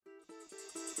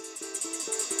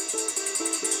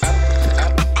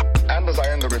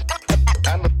and the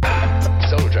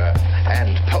soldier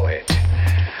and poet.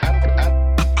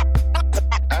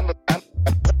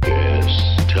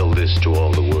 Yes, tell this to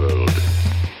all the world.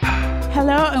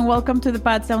 Hello and welcome to the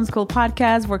Pod Sound School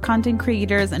podcast. We're content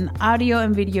creators and audio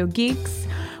and video geeks.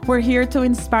 We're here to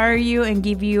inspire you and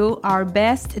give you our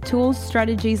best tools,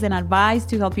 strategies, and advice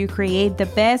to help you create the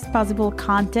best possible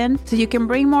content so you can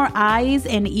bring more eyes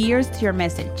and ears to your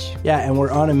message. Yeah, and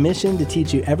we're on a mission to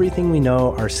teach you everything we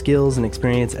know, our skills and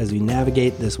experience as we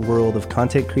navigate this world of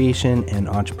content creation and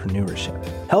entrepreneurship.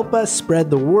 Help us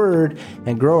spread the word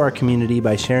and grow our community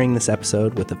by sharing this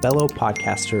episode with a fellow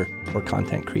podcaster or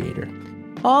content creator.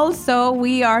 Also,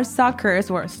 we are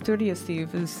suckers. Well, Studio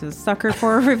Steve is a sucker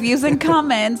for reviews and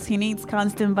comments. He needs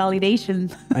constant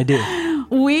validation. I do.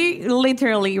 We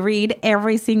literally read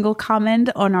every single comment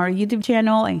on our YouTube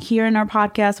channel and here in our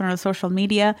podcast on our social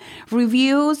media.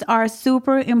 Reviews are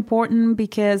super important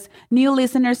because new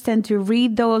listeners tend to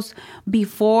read those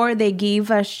before they give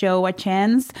a show a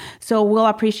chance. So we'll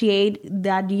appreciate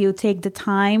that you take the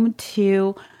time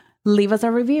to leave us a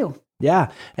review.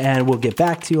 Yeah, and we'll get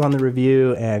back to you on the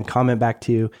review and comment back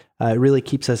to you. It really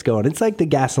keeps us going. It's like the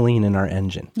gasoline in our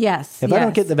engine. Yes. If I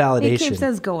don't get the validation. It keeps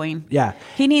us going. Yeah.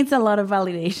 He needs a lot of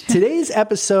validation. Today's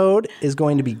episode is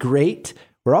going to be great.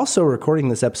 We're also recording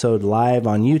this episode live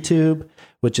on YouTube,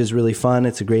 which is really fun.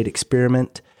 It's a great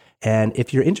experiment. And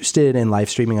if you're interested in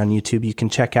live streaming on YouTube, you can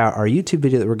check out our YouTube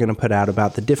video that we're going to put out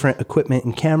about the different equipment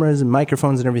and cameras and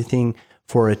microphones and everything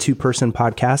for a two-person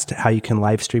podcast, how you can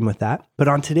live stream with that. But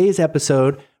on today's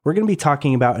episode, we're going to be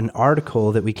talking about an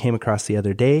article that we came across the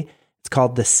other day. It's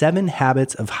called The 7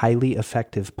 Habits of Highly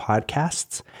Effective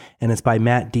Podcasts, and it's by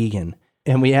Matt Deegan.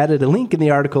 And we added a link in the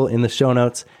article in the show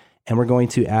notes, and we're going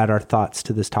to add our thoughts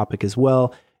to this topic as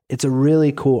well. It's a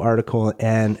really cool article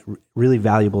and really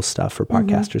valuable stuff for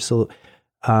podcasters. So,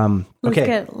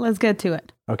 okay. Let's get to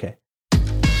it. Okay.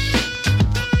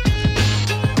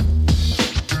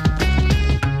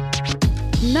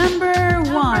 Number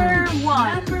one.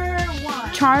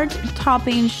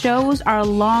 Chart-topping shows are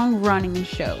long-running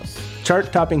shows.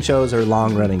 Chart-topping shows are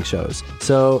long-running shows.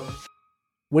 So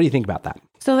what do you think about that?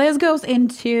 So this goes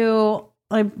into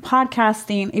like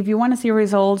podcasting. If you want to see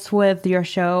results with your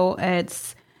show,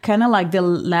 it's kind of like the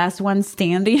last one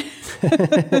standing.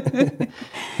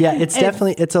 Yeah,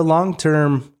 it's a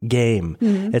long-term game.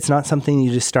 Mm-hmm. It's not something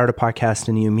you just start a podcast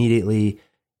and you immediately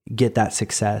get that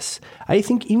success. I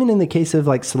think even in the case of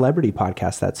like celebrity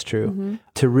podcasts, that's true. Mm-hmm.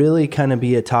 To really kind of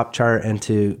be a top chart and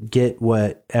to get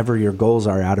whatever your goals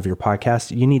are out of your podcast,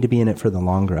 you need to be in it for the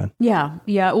long run. Yeah.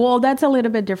 Well, that's a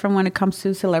little bit different when it comes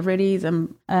to celebrities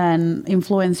and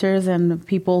influencers and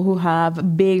people who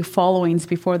have big followings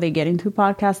before they get into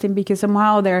podcasting, because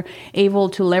somehow they're able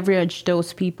to leverage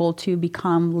those people to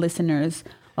become listeners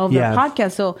of their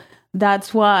podcast. So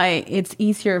that's why it's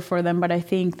easier for them. But I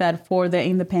think that for the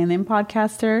independent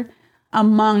podcaster,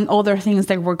 among other things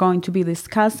that we're going to be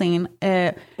discussing,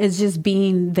 is just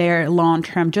being there long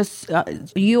term. Just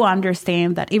you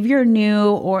understand that if you're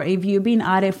new or if you've been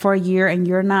at it for a year and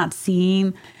you're not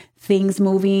seeing things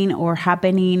moving or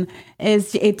happening,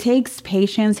 it takes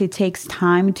patience. It takes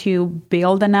time to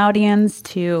build an audience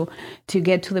to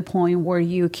get to the point where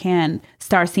you can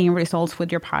start seeing results with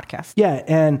your podcast. Yeah,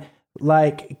 and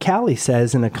like Callie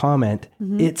says in a comment,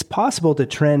 it's possible to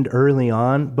trend early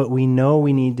on, but we know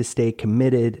we need to stay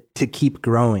committed to keep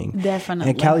growing.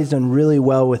 Definitely. And Callie's done really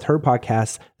well with her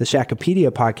podcast, the Shakopedia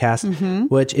podcast,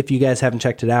 which if you guys haven't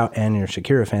checked it out, and you're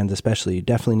Shakira fans especially, you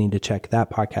definitely need to check that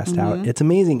podcast out. It's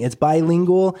amazing. It's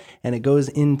bilingual and it goes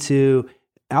into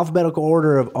alphabetical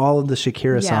order of all of the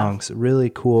Shakira songs. Really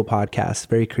cool podcast,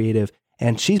 very creative.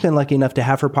 And she's been lucky enough to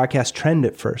have her podcast trend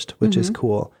at first, which is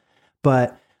cool.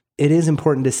 But it is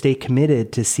important to stay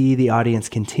committed to see the audience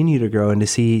continue to grow and to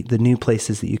see the new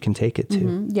places that you can take it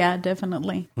to. Yeah,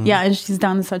 definitely. Yeah, and she's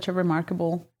done such a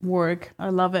remarkable work. I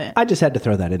love it. I just had to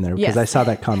throw that in there because I saw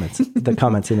that the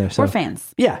comments in there. So we're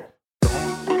fans. Yeah.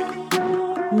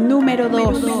 Número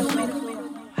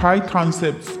 2. High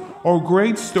concepts or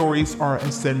great stories are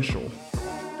essential.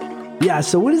 Yeah,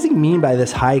 so what does he mean by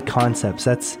this high concepts?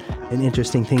 That's an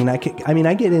interesting thing. And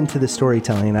I get into the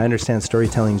storytelling, and I understand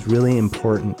storytelling is really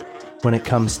important when it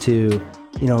comes to,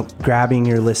 grabbing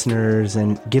your listeners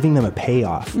and giving them a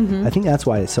payoff. I think that's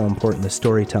why it's so important, the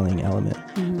storytelling element.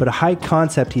 But a high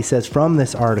concept, he says, from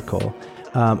this article,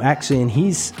 actually, and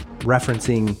he's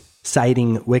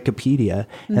citing Wikipedia,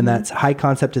 and that's high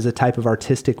concept is a type of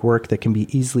artistic work that can be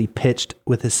easily pitched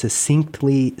with a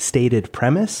succinctly stated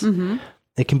premise.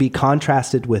 It can be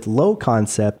contrasted with low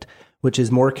concept, which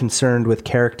is more concerned with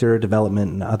character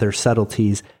development and other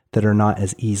subtleties that are not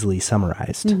as easily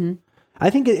summarized. I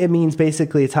think it means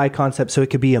basically it's high concept, so it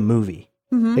could be a movie.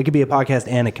 It could be a podcast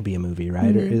and it could be a movie,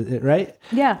 right? Right?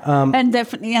 Yeah. And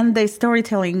definitely, and the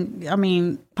storytelling, I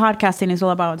mean, podcasting is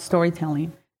all about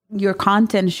storytelling. Your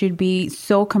content should be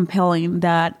so compelling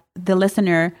that the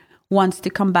listener wants to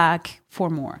come back for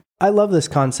more. I love this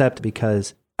concept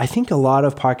because I think a lot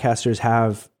of podcasters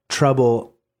have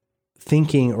trouble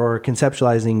thinking or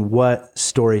conceptualizing what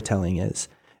storytelling is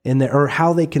or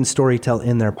how they can storytell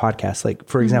in their podcast. Like,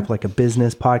 for example, like a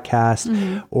business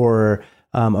podcast or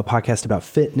a podcast about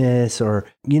fitness, or,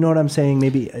 you know what I'm saying?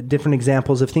 Maybe different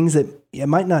examples of things that it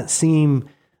might not seem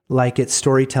like it's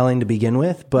storytelling to begin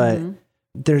with, but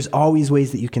there's always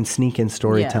ways that you can sneak in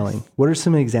storytelling. Yes. What are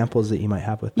some examples that you might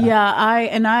have with that? Yeah,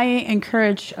 I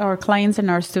encourage our clients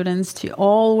and our students to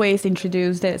always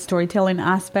introduce the storytelling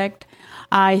aspect.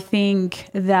 I think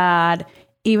that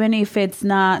even if it's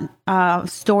not a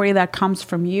story that comes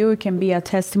from you, it can be a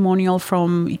testimonial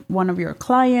from one of your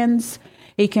clients.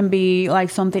 It can be like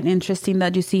something interesting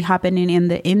that you see happening in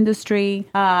the industry.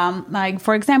 Like,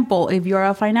 for example, if you're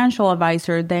a financial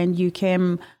advisor, then you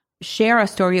can share a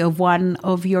story of one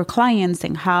of your clients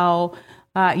and how,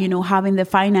 having the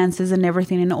finances and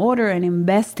everything in order and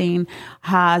investing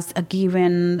has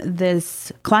given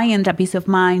this client a peace of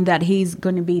mind that he's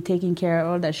going to be taken care of,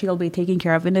 or that she'll be taken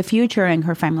care of in the future, and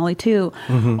her family too.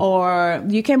 Or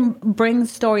you can bring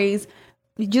stories.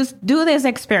 Just do this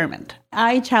experiment.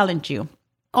 I challenge you.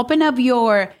 Open up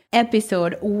your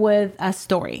episode with a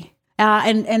story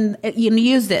and you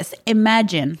use this.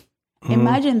 Imagine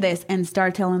this and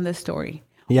start telling the story.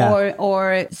 Yeah.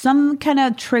 Or some kind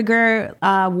of trigger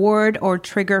word or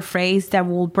trigger phrase that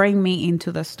will bring me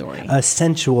into the story. A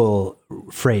sensual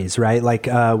phrase, right? Like,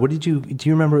 do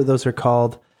you remember what those are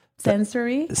called?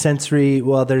 Sensory.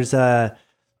 Well, there's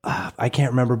I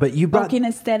can't remember, but you brought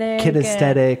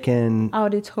kinesthetic and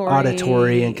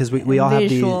auditory, and because we all have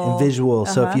the visual.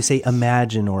 So if you say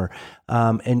imagine or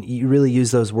and you really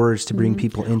use those words to bring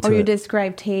people into it. Or you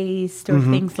describe taste or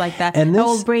things like that. And that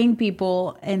will bring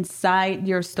people inside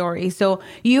your story. So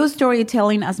use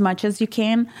storytelling as much as you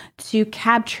can to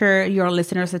capture your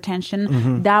listener's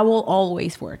attention. That will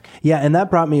always work. Yeah, and that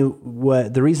brought me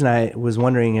the reason I was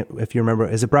wondering if you remember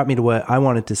is it brought me to what I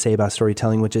wanted to say about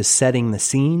storytelling, which is setting the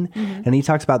scene. And he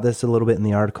talks about this a little bit in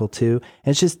the article too.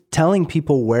 And it's just telling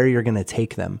people where you're going to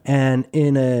take them. And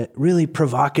in a really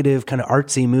provocative kind of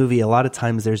artsy movie, a lot of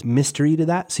times there's mystery to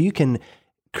that. So you can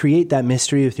create that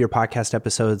mystery with your podcast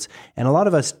episodes. And a lot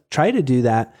of us try to do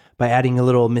that by adding a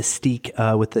little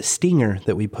mystique with the stinger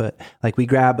that we put. Like we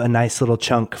grab a nice little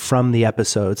chunk from the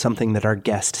episode, something that our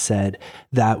guest said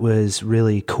that was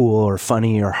really cool or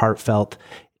funny or heartfelt,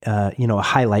 a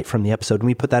highlight from the episode. And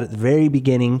we put that at the very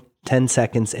beginning, 10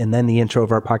 seconds, and then the intro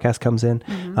of our podcast comes in.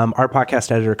 Our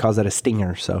podcast editor calls that a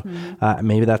stinger. So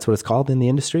maybe that's what it's called in the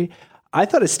industry. I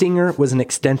thought a stinger was an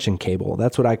extension cable.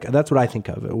 That's what I think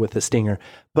of it with a stinger.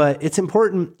 But it's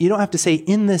important. You don't have to say,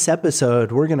 in this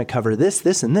episode, we're going to cover this,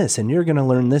 this, and this, and you're going to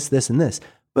learn this, this, and this.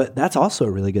 But that's also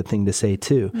a really good thing to say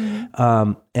too.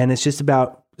 And it's just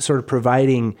about sort of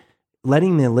letting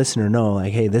the listener know,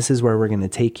 like, hey, this is where we're going to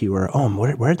take you, or,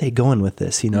 where are they going with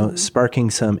this?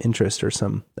 Sparking some interest or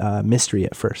some mystery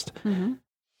at first.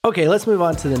 Okay, let's move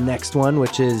on to the next one,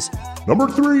 which is number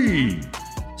 3.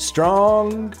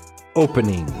 Strong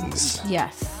openings.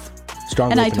 Yes.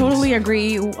 Strong and openings. I totally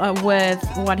agree with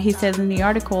what he says in the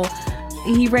article.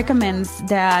 He recommends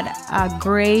that a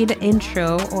great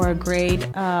intro or a great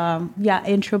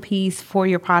intro piece for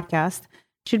your podcast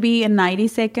should be in 90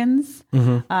 seconds.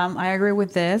 I agree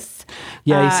with this.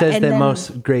 Yeah, he says that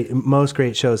most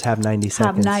great shows have 90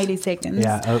 seconds. Have 90 seconds.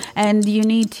 Yeah. And you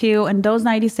need to, in those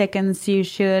 90 seconds, you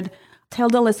should tell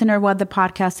the listener what the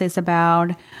podcast is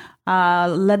about.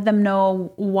 Let them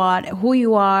know who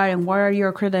you are and what are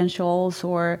your credentials,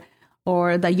 or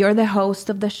that you're the host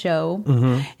of the show,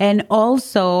 and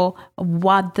also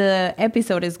what the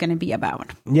episode is going to be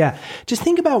about. Yeah. Just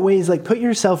think about ways, like put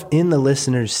yourself in the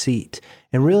listener's seat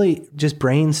and really just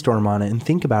brainstorm on it and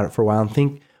think about it for a while and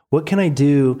think, what can I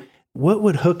do? What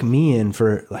would hook me in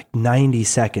for like 90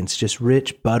 seconds, just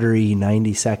rich, buttery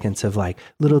 90 seconds of like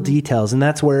little details. And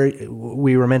that's where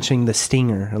we were mentioning the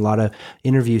stinger. A lot of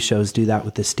interview shows do that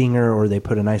with the stinger, or they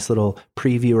put a nice little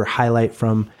preview or highlight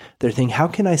from their thing. How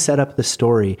can I set up the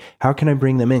story? How can I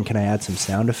bring them in? Can I add some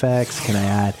sound effects? Can I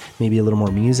add maybe a little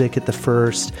more music at the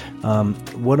first?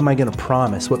 What am I going to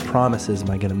promise? What promises am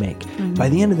I going to make? By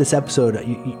the end of this episode,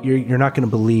 you're not going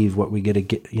to believe what we're going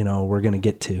to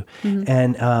get to.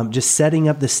 And just just setting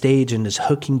up the stage and just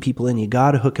hooking people in. You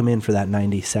got to hook them in for that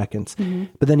 90 seconds.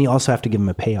 But then you also have to give them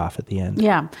a payoff at the end.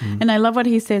 Yeah. And I love what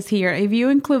he says here. If you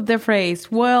include the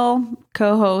phrase, well,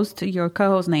 co-host, your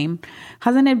co-host name,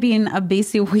 hasn't it been a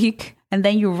busy week? And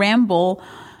then you ramble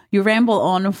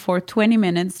on for 20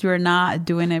 minutes, you're not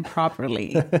doing it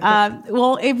properly.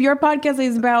 Well, if your podcast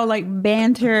is about like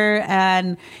banter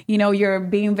and, you're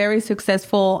being very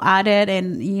successful at it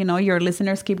and, your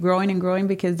listeners keep growing and growing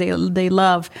because they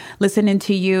love listening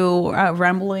to you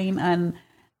rambling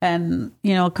and,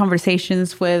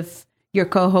 conversations with your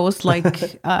co-host, like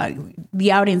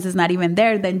the audience is not even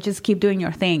there, then just keep doing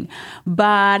your thing.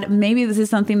 But maybe this is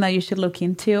something that you should look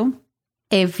into.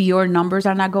 If your numbers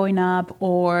are not going up,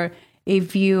 or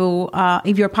if your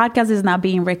podcast is not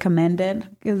being recommended,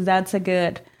 because that's a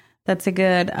good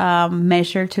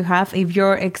measure to have. If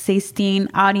your existing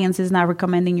audience is not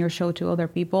recommending your show to other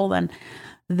people, then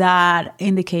that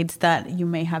indicates that you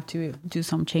may have to do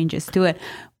some changes to it.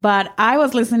 But I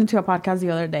was listening to a podcast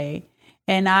the other day,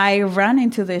 and I ran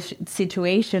into this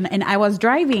situation, and I was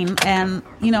driving, and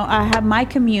I have my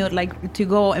commute like to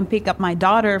go and pick up my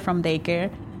daughter from daycare.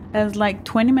 It's like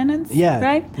 20 minutes,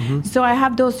 right? So I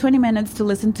have those 20 minutes to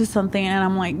listen to something, and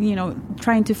I'm like,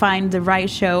 trying to find the right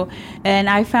show. And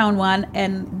I found one,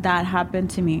 and that happened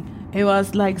to me. It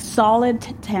was like solid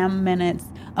 10 minutes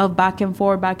of back and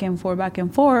forth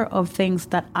of things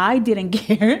that I didn't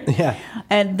care. Yeah.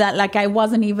 And that like I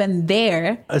wasn't even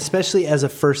there. Especially as a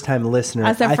first-time listener.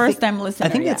 I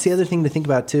think that's the other thing to think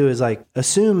about too, is like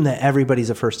assume that everybody's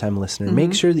a first-time listener.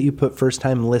 Make sure that you put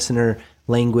first-time listener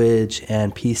language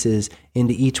and pieces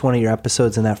into each one of your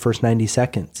episodes in that first 90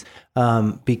 seconds.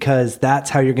 Because that's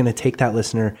how you're going to take that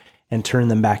listener and turn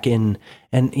them back in.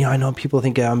 And, I know people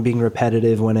think I'm being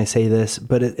repetitive when I say this,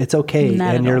 but it's okay.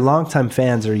 And your longtime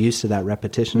fans are used to that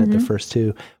repetition at the first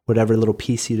two, whatever little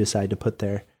piece you decide to put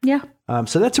there. Yeah.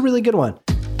 So that's a really good one.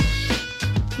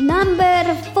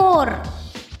 Number 4.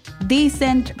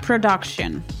 Decent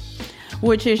production,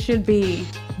 which it should be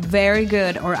very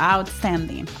good or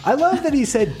outstanding. I love that he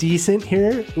said decent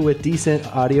here with decent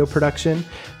audio production,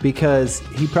 because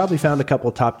he probably found a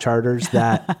couple top charters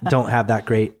that don't have that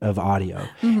great of audio.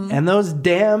 And those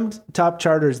damned top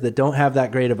charters that don't have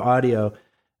that great of audio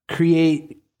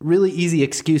create really easy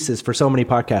excuses for so many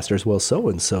podcasters. Well,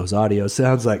 so-and-so's audio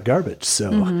sounds like garbage.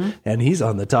 And he's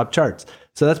on the top charts.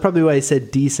 So that's probably why I said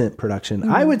decent production.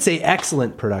 I would say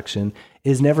excellent production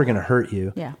is never going to hurt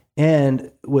you. Yeah.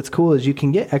 And what's cool is you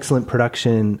can get excellent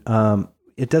production.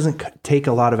 It doesn't take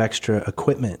a lot of extra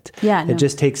equipment. Yeah, no. It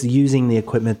just takes using the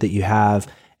equipment that you have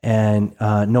and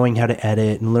knowing how to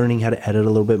edit and learning how to edit a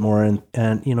little bit more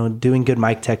and doing good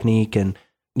mic technique and,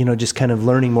 just kind of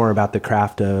learning more about the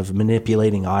craft of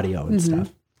manipulating audio and stuff.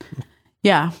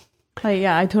 Yeah.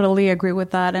 I totally agree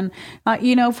with that. And,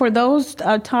 for those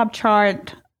top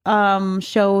chart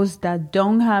shows that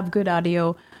don't have good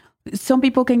audio, some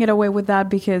people can get away with that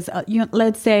because,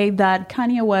 let's say that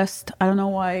Kanye West, I don't know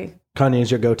why. Kanye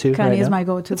is your go-to. Kanye is my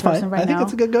go-to person right now. I think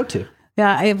it's a good go-to.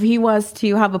 Yeah, if he was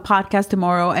to have a podcast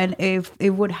tomorrow and if it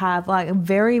would have like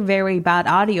very, very bad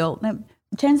audio,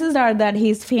 chances are that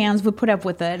his fans would put up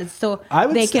with it so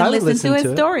they can listen to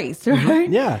his stories, right?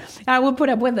 Yeah. I would put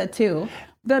up with it too.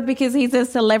 But because he's a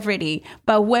celebrity.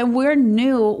 But when we're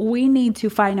new, we need to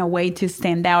find a way to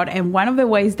stand out. And one of the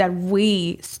ways that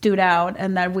we stood out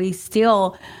and that we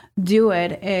still do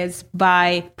it is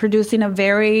by producing a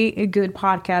very good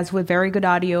podcast with very good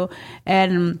audio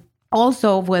and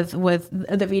also with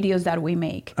the videos that we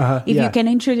make. If you can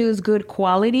introduce good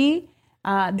quality,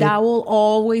 that will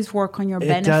always work on your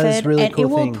benefit. It does really and cool it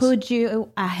will things. put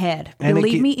you ahead. And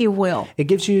Believe me, it will. It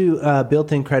gives you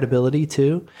built-in credibility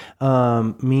too,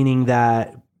 meaning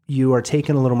that you are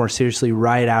taken a little more seriously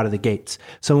right out of the gates.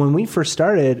 So when we first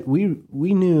started, we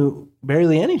knew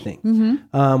barely anything.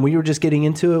 We were just getting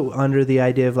into it under the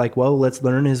idea of like, well, let's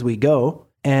learn as we go.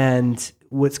 And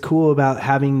what's cool about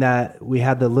having that, we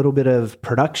had the little bit of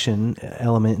production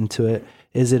element into it,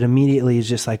 is it immediately is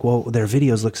just like, well, their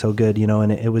videos look so good,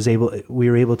 and we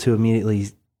were able to immediately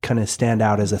kind of stand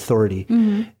out as authority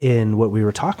in what we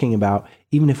were talking about,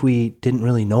 even if we didn't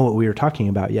really know what we were talking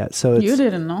about yet. So You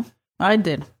didn't know. I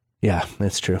did. Yeah,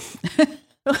 that's true.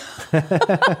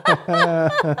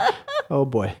 Oh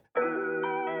boy.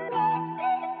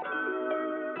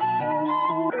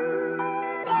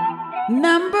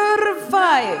 Number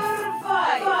 5.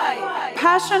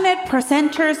 Passionate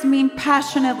presenters mean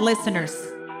passionate listeners.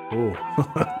 Ooh.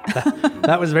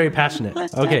 That was very passionate.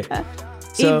 Okay.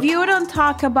 So, if you don't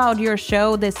talk about your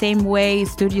show the same way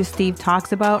Studio Steve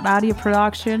talks about audio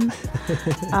production,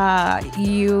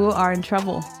 you are in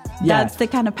trouble. Yeah. That's the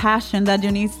kind of passion that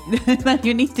you need that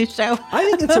you need to show. I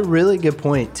think it's a really good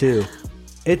point too.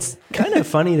 It's kind of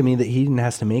funny to me that he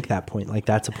has to make that point. Like,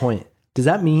 that's a point. Does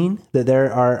that mean that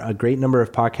there are a great number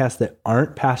of podcasts that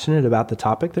aren't passionate about the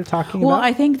topic they're talking Well, about?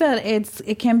 I think that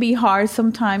it can be hard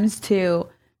sometimes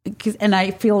and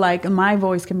I feel like my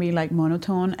voice can be like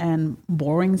monotone and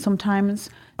boring sometimes.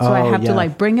 So I have to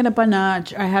like bring it up a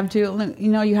notch. I have to,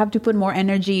 you have to put more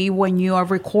energy when you are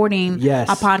recording a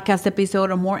podcast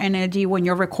episode, or more energy when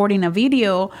you're recording a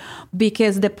video,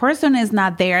 because the person is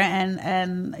not there,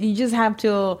 and you just have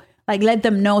to like let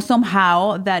them know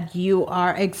somehow that you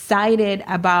are excited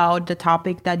about the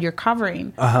topic that you're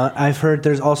covering. I've heard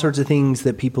there's all sorts of things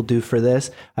that people do for this.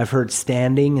 I've heard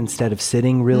standing instead of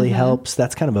sitting really helps.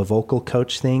 That's kind of a vocal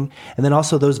coach thing. And then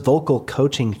also those vocal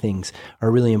coaching things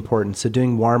are really important. So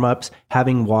doing warm-ups,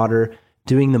 having water,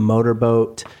 doing the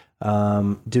motorboat,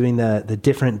 doing the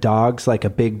different dogs, like a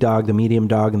big dog, the medium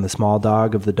dog, and the small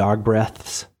dog of the dog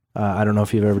breaths. I don't know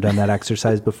if you've ever done that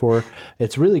exercise before.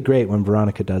 It's really great when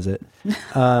Veronica does it.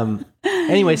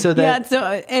 Anyway, so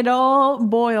so it all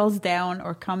boils down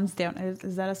or comes down.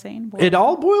 Is that a saying? It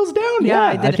all boils down. Yeah,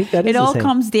 I think that is it all the same.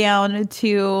 comes down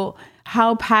to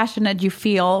how passionate you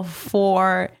feel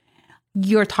for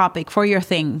your topic, for your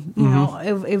thing. You know,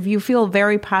 if you feel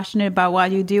very passionate about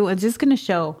what you do, it's just going to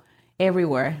show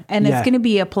everywhere, and it's going to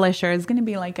be a pleasure. It's going to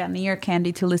be like an ear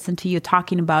candy to listen to you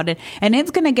talking about it, and it's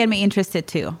going to get me interested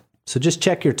too. So just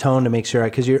check your tone to make sure,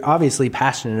 because you're obviously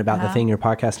passionate about the thing you're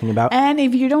podcasting about. And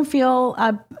if you don't feel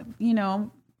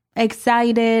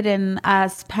excited and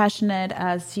as passionate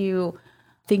as you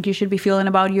think you should be feeling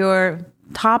about your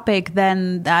topic,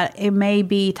 then that it may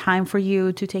be time for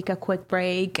you to take a quick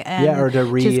break and or to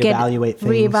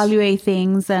reevaluate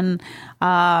things and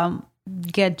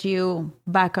get you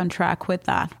back on track with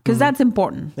that, because that's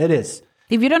important. It is.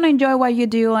 If you don't enjoy what you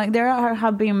do, like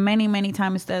have been many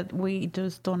times that we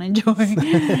just don't enjoy.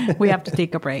 We have to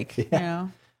take a break. Yeah. You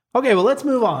know? Okay, well, let's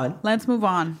move on. Let's move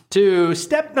on to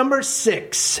step number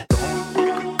 6.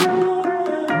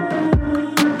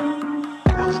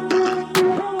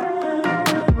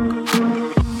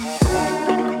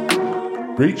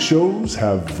 Great shows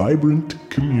have vibrant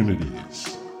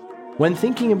communities. When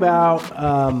thinking about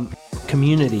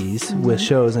communities with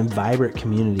shows and vibrant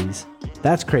communities,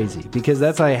 that's crazy, because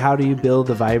that's like, how do you build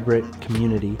a vibrant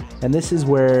community? And this is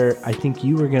where I think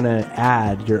you were going to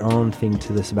add your own thing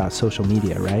to this about social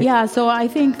media, right? Yeah, so I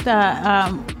think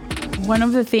that one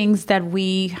of the things that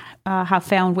we have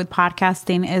found with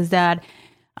podcasting is that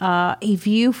if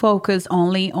you focus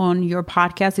only on your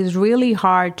podcast, it's really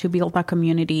hard to build a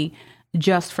community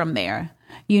just from there.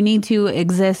 You need to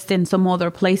exist in some other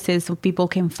places so people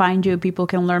can find you, people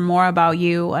can learn more about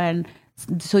you, and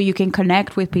so you can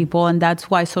connect with people. And that's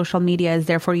why social media is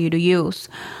there for you to use.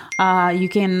 You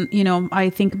can,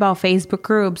 I think about Facebook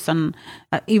groups, and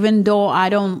even though I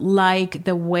don't like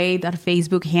the way that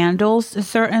Facebook handles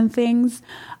certain things,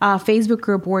 Facebook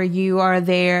group where you are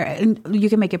there, you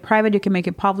can make it private, you can make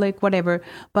it public, whatever,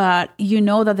 but you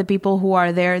know that the people who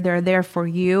are there, they're there for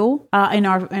you. In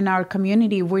our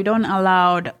community, we don't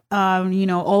allow,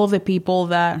 all of the people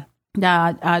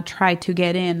that try to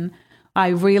get in. I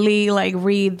really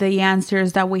read the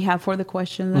answers that we have for the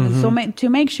questions. And so to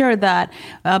make sure that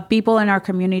people in our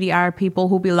community are people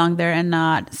who belong there and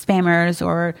not spammers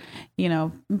or,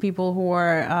 people who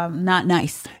are not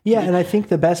nice. Yeah. And I think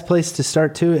the best place to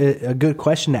start too, a good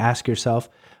question to ask yourself,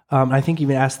 I think you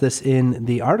even asked this in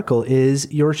the article,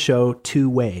 is your show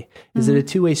two-way? Is it a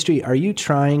two-way street? Are you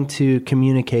trying to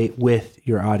communicate with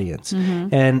your audience?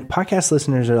 And podcast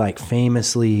listeners are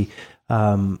famously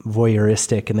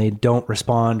voyeuristic, and they don't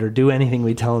respond or do anything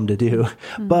we tell them to do.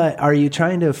 But are you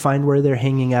trying to find where they're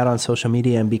hanging out on social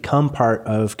media and become part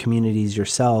of communities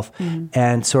yourself?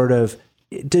 And sort of,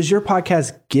 does your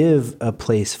podcast give a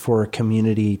place for a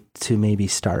community to maybe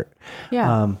start?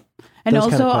 Yeah. And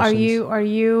also, are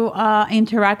you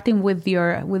interacting with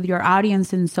your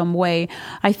audience in some way?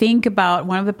 I think about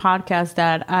one of the podcasts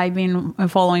that I've been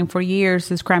following for years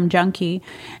is Crime Junkie,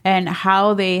 and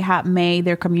how they have made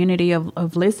their community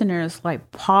of listeners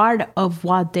part of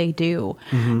what they do,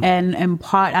 and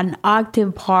an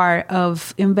active part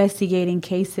of investigating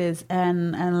cases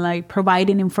and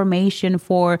providing information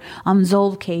for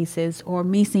unsolved cases or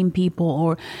missing people,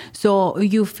 or so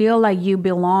you feel like you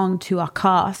belong to a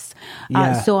cause.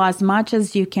 So as much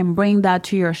as you can bring that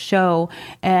to your show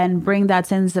and bring that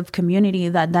sense of community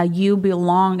that you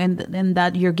belong and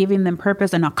that you're giving them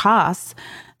purpose and a cause,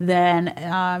 then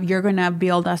you're going to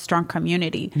build a strong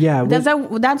community. Yeah.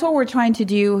 That's what we're trying to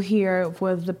do here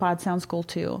with the Pod Sound School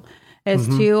too, is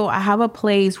to have a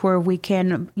place where we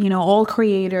can, all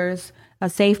creators a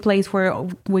safe place where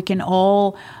we can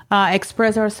all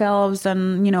express ourselves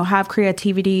and, have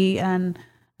creativity and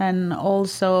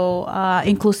also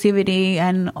inclusivity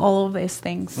and all of these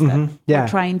things that we're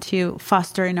trying to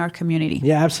foster in our community.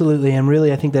 Yeah, absolutely. And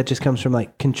really, I think that just comes from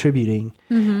like contributing.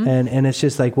 And it's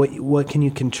just like, what can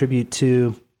you contribute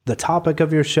to the topic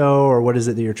of your show, or what is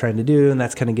it that you're trying to do? And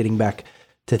that's kind of getting back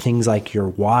to things like your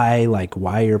why, like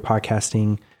why you're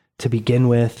podcasting to begin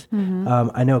with.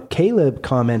 I know Caleb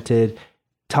commented,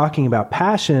 talking about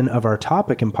passion of our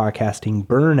topic in podcasting,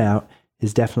 burnout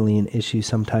is definitely an issue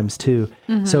sometimes too.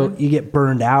 So you get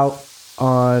burned out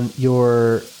on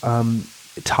your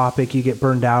topic, you get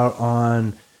burned out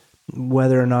on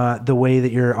whether or not the way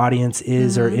that your audience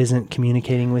is or isn't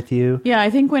communicating with you. Yeah, I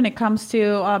think when it comes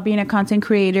to being a content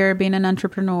creator, being an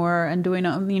entrepreneur, and doing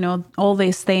all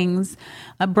these things,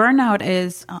 burnout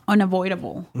is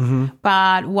unavoidable.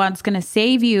 But what's going to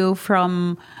save you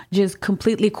from just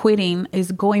completely quitting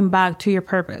is going back to your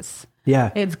purpose.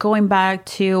 Yeah. It's going back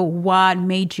to what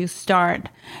made you start,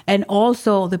 and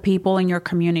also the people in your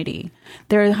community.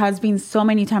 There has been so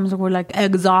many times where we're like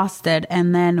exhausted,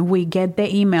 and then we get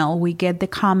the email, we get the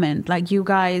comment, like, you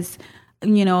guys,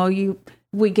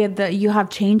 we get that you have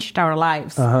changed our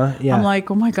lives. Yeah. I'm like,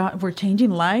 oh my God, we're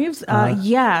changing lives?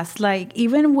 Yes. Like,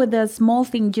 even with a small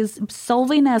thing, just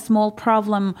solving a small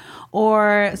problem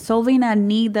or solving a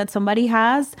need that somebody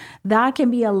has, that can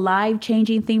be a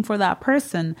life-changing thing for that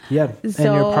person. Yeah. And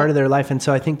you're part of their life. And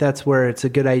so I think that's where it's a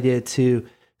good idea to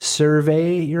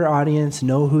survey your audience,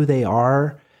 know who they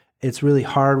are. It's really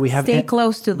hard. Stay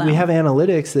close to them. We have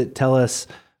analytics that tell us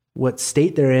what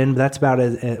state they're in, but that's about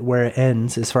where it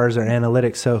ends as far as our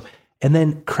analytics. So, and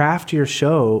then craft your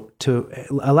show to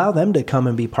allow them to come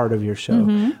and be part of your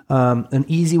show. An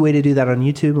easy way to do that on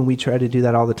YouTube, and we try to do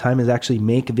that all the time, is actually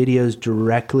make videos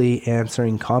directly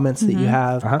answering comments that you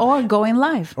have. Or going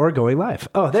live.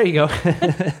 Oh, there you go.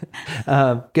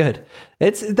 Good.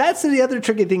 That's the other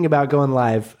tricky thing about going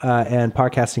live and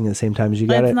podcasting at the same time, is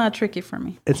It's not tricky for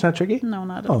me. It's not tricky? No,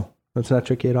 not at all. Oh, that's not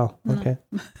tricky at all. No. Okay.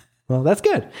 Well, that's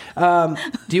good.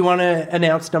 Do you want to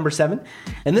announce number 7?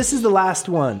 And this is the last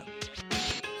one.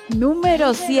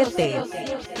 Número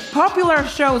 7. Popular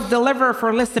shows deliver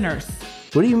for listeners.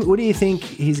 What do you think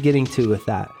he's getting to with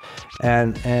that?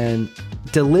 And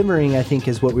delivering, I think,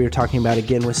 is what we were talking about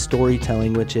again with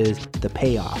storytelling, which is the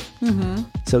payoff.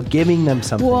 So giving them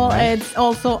something. Well, right? It's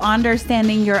also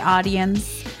understanding your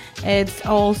audience. It's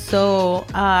also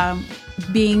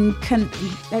being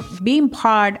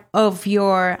part of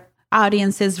your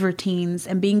audience's routines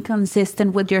and being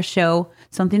consistent with your show,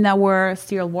 something that we're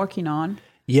still working on.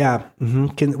 Yeah.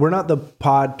 We're not the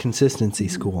pod consistency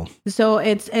school. So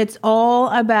it's all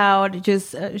about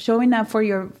just showing up for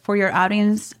your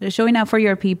audience, showing up for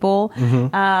your people,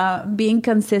 being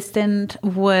consistent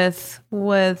with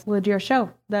your show.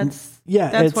 That's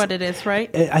what it is,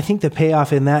 right? I think the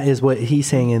payoff in that is what he's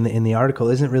saying in the article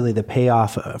isn't really the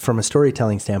payoff from a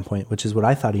storytelling standpoint, which is what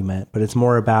I thought he meant, but it's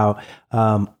more about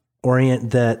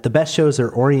the best shows are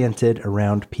oriented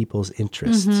around people's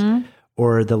interests.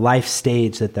 Or the life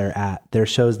stage that they're at. They're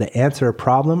shows that answer a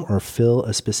problem or fill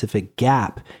a specific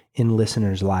gap in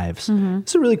listeners' lives.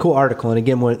 It's a really cool article. And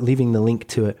again, we're leaving the link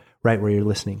to it right where you're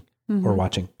listening or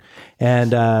watching.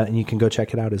 And you can go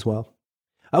check it out as well.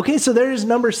 Okay, so there's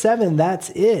number 7. That's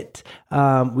it.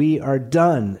 We are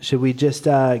done. Should we just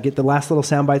get the last little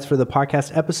sound bites for the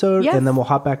podcast episode? Yes. And then we'll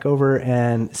hop back over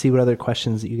and see what other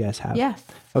questions that you guys have. Yes.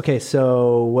 Okay,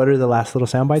 so what are the last little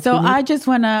sound bites? So I just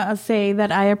want to say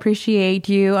that I appreciate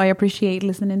you. I appreciate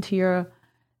listening to your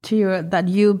that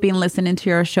you've been listening to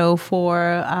your show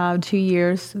for 2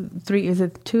 years. 3, is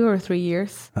it 2 or 3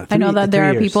 years? I know that there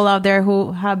are people out there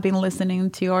who have been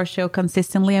listening to your show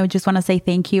consistently. I just want to say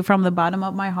thank you from the bottom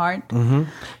of my heart.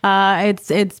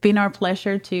 It's been our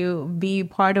pleasure to be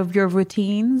part of your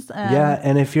routines.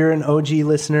 And if you're an OG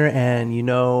listener and you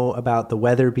know about the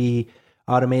Weatherby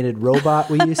automated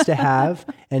robot we used to have,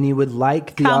 and you would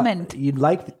like you'd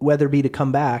like Weatherby to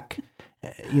come back,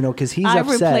 because he's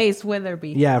upset. I replaced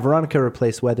Weatherby. Yeah, Veronica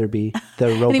replaced Weatherby, the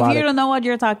robot. And if you don't know what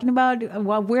you're talking about,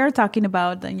 what we're talking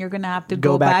about, then you're going to have to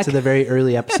go back to the very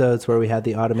early episodes where we had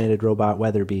the automated robot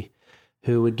Weatherby,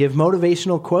 who would give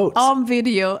motivational quotes on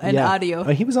video and audio.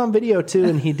 He was on video too,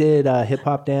 and he did hip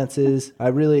hop dances.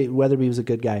 Weatherby was a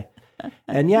good guy.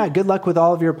 And good luck with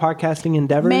all of your podcasting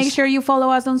endeavors. Make sure you follow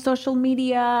us on social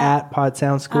media at Pod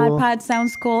Sound School. At Pod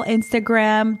Sound School,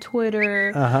 Instagram,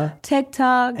 Twitter,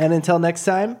 TikTok. And until next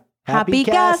time, happy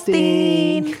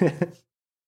casting.